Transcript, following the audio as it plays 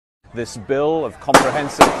this bill of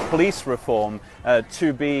comprehensive police reform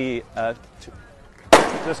to be...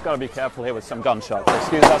 just got to be careful here with some gunshots.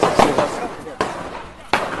 Excuse us, excuse us.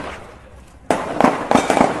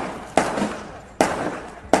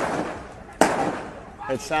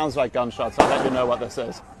 It sounds like gunshots. I'll let you know what this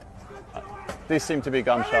is. These seem to be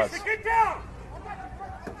gunshots. Get down!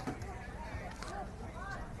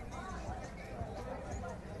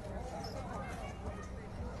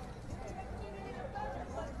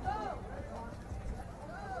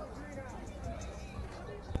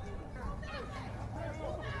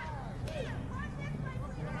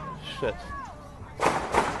 Shit.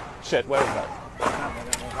 Shit, where is that?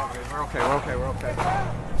 We're okay, we're okay, we're okay.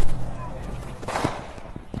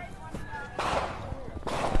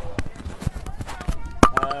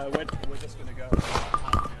 We're just going to go. Let's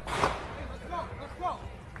go.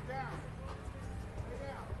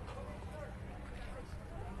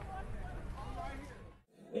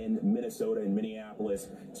 In Minnesota and Minneapolis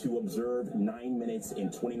to observe 9 minutes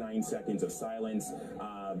and 29 seconds of silence,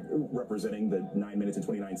 representing the 9 minutes and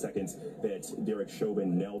 29 seconds that Derek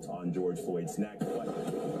Chauvin knelt on George Floyd's neck.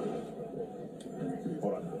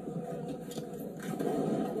 Hold on.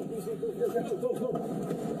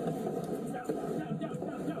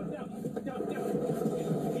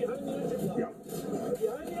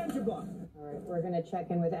 We're going to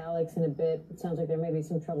check in with Alex in a bit. It sounds like there may be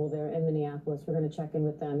some trouble there in Minneapolis. We're going to check in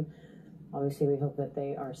with them. Obviously, we hope that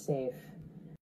they are safe.